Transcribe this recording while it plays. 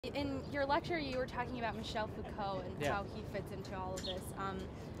In your lecture, you were talking about Michel Foucault and how he fits into all of this.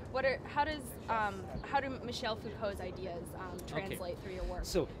 How do Michel Foucault's ideas translate through your work?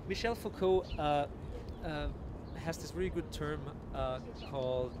 So Michel Foucault has this really good term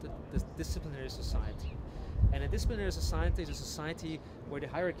called the disciplinary society. And a disciplinary society is a society where the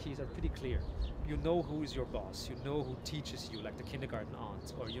hierarchies are pretty clear. You know who is your boss, you know who teaches you, like the kindergarten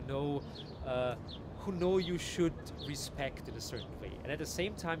aunt, or you know who you should respect in a certain way. And at the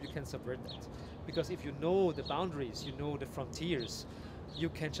same time you can subvert that. Because if you know the boundaries, you know the frontiers, you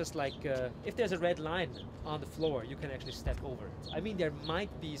can just if there's a red line on the floor, you can actually step over it. I mean, there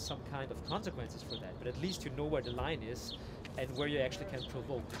might be some kind of consequences for that, but at least you know where the line is and where you actually can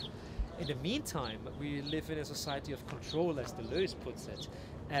provoke. In the meantime, we live in a society of control, as Deleuze puts it,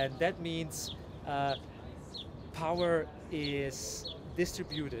 and that means power is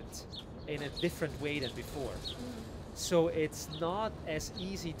distributed in a different way than before. So it's not as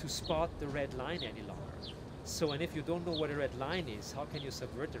easy to spot the red line any longer. So, and if you don't know what a red line is, how can you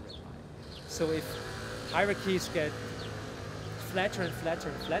subvert the red line? So if hierarchies get flatter and flatter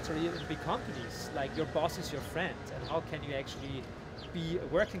and flatter, even big companies, like your boss is your friend, and how can you actually be a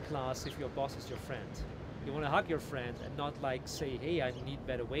working class if your boss is your friend? You want to hug your friend and not like say, hey, I need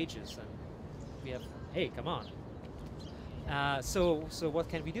better wages, and we have, hey, come on. So what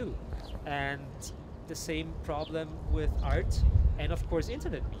can we do? And the same problem with art and of course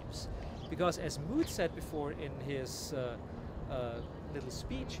internet memes. Because as Mood said before in his little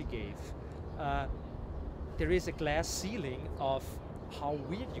speech he gave, there is a glass ceiling of how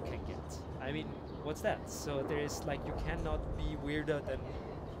weird you can get. I mean, what's that? So there is you cannot be weirder than,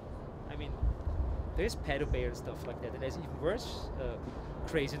 I mean, there's pedo bear and stuff like that, and there's even worse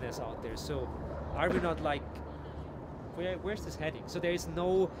craziness out there. So are we not where's this heading? So there is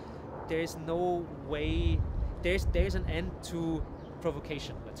no way, there's an end to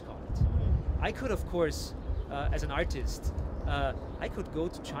provocation, let's call it. I could, of course, as an artist, I could go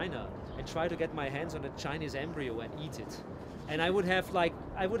to China and try to get my hands on a Chinese embryo and eat it, and I would have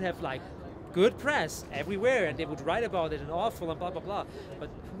good press everywhere, and they would write about it and awful and blah blah blah. But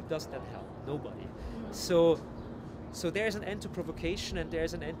who does that help? Nobody. So there's an end to provocation and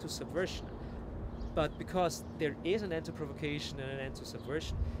there's an end to subversion. But because there is an end to provocation and an end to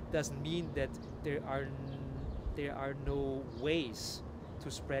subversion, doesn't mean that there are no ways to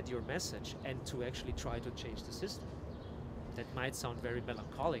spread your message and to actually try to change the system. That might sound very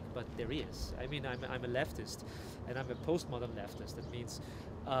melancholic, but there is. I mean, I'm a leftist, and I'm a postmodern leftist. That means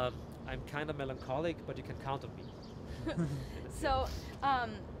I'm kind of melancholic, but you can count on me. So,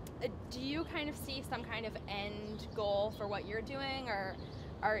 do you kind of see some kind of end goal for what you're doing, or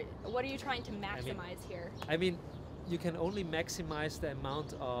what are you trying to maximize here? I mean, you can only maximize the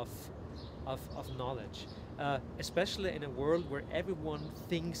amount of knowledge, especially in a world where everyone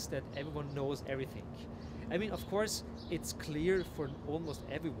thinks that everyone knows everything. I mean, of course, it's clear for almost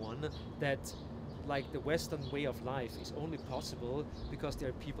everyone that the Western way of life is only possible because there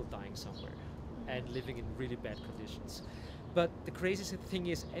are people dying somewhere and living in really bad conditions. But the craziest thing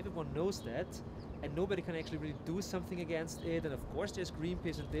is everyone knows that, and nobody can actually really do something against it. And of course there's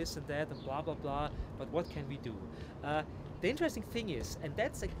Greenpeace and this and that and blah blah blah, but what can we do? The interesting thing is, and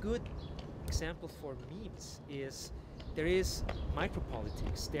that's a good example for memes, is there is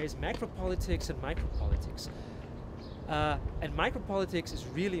micropolitics. There is macropolitics and micropolitics. And micropolitics is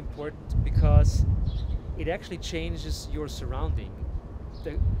really important because it actually changes your surrounding.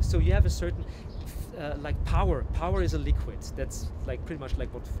 So you have a certain power. Power is a liquid. That's pretty much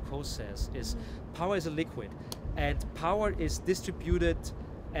like what Foucault says, is power is a liquid, and power is distributed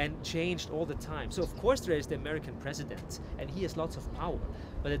and changed all the time. So of course there is the American president, and he has lots of power,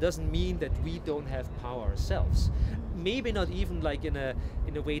 but it doesn't mean that we don't have power ourselves. Maybe not even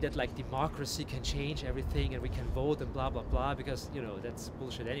in a way that democracy can change everything and we can vote and blah blah blah, because that's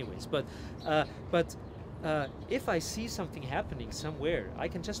bullshit anyways. But if I see something happening somewhere, I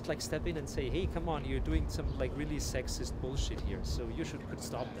can just step in and say, hey, come on, you're doing some really sexist bullshit here, so you could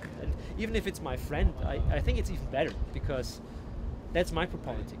stop that. And even if it's my friend, I think it's even better, because that's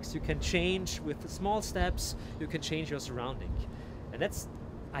micropolitics. You can change with small steps, you can change your surrounding. And that's,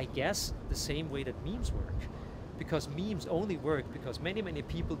 I guess, the same way that memes work. Because memes only work because many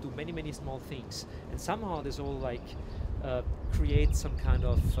people do many small things. And somehow this all creates some kind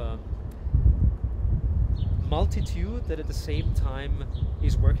of multitude that at the same time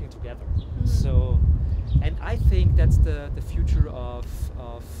is working together. So, and I think that's the future of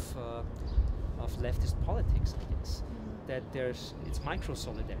leftist politics, I guess. That it's micro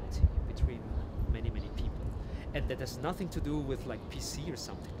solidarity between many people, and that has nothing to do with PC or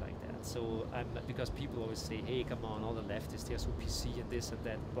something like that. So because people always say, hey, come on, all the leftists, they're so PC and this and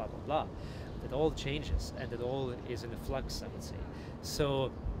that, blah, blah, blah. That all changes and that all is in a flux, I would say.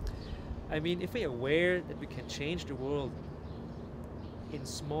 So, I mean, if we're aware that we can change the world in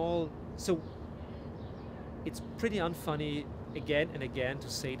small, so it's pretty unfunny again and again to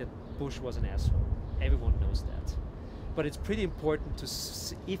say that Bush was an asshole. Everyone knows that. But it's pretty important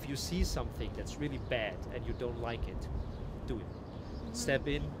to, if you see something that's really bad and you don't like it, do it. Step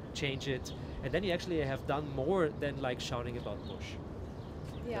in, change it, and then you actually have done more than like shouting about Bush.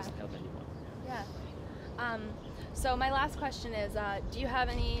 It doesn't help anyone. Yeah. So my last question is, do you have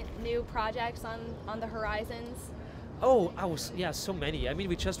any new projects on the horizons? Oh, so many. I mean,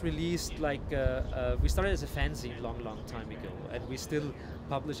 we just released we started as a fanzine long time ago, and we still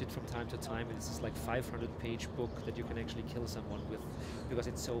publish it from time to time. And it's this like 500-page book that you can actually kill someone with, because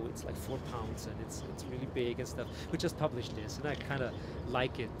it's like 4 pounds and it's really big and stuff. We just published this, and I kind of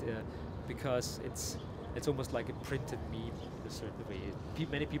like it because it's almost like a printed meme in a certain way.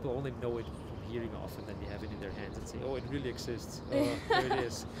 Many people only know it from hearing of, and then they have it in their hands and say, oh, it really exists. Oh, there it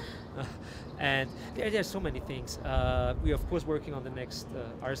is. And there's so many things. We are, of course, working on the next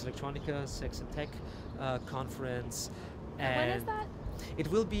Ars Electronica Sex and Tech conference. And when is that? It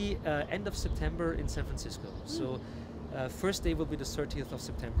will be end of September in San Francisco. So first day will be the 30th of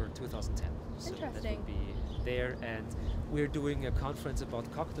September 2010. So that will be there. And we're doing a conference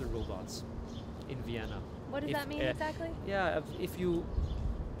about cocktail robots in Vienna. What does that mean exactly? Yeah, if you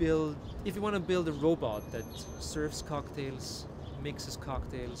want to build a robot that serves cocktails, mixes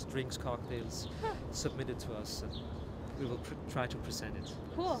cocktails, drinks cocktails, submit it to us, and we will try to present it.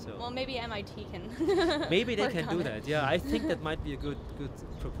 Cool. So well, maybe MIT can. Maybe they can do that. Yeah, I think that might be a good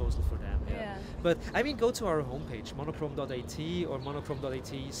proposal for them. Yeah. But I mean, go to our homepage, monochrom.at or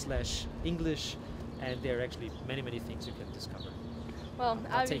monochrom.at/English, and there are actually many things you can discover. Well,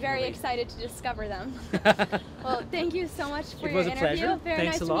 I'll be very excited to discover them. Well, thank you so much for your interview. It was a pleasure. Very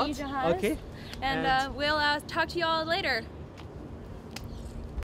Thanks nice a lot. To meet you, Johannes. Okay. And we'll talk to you all later.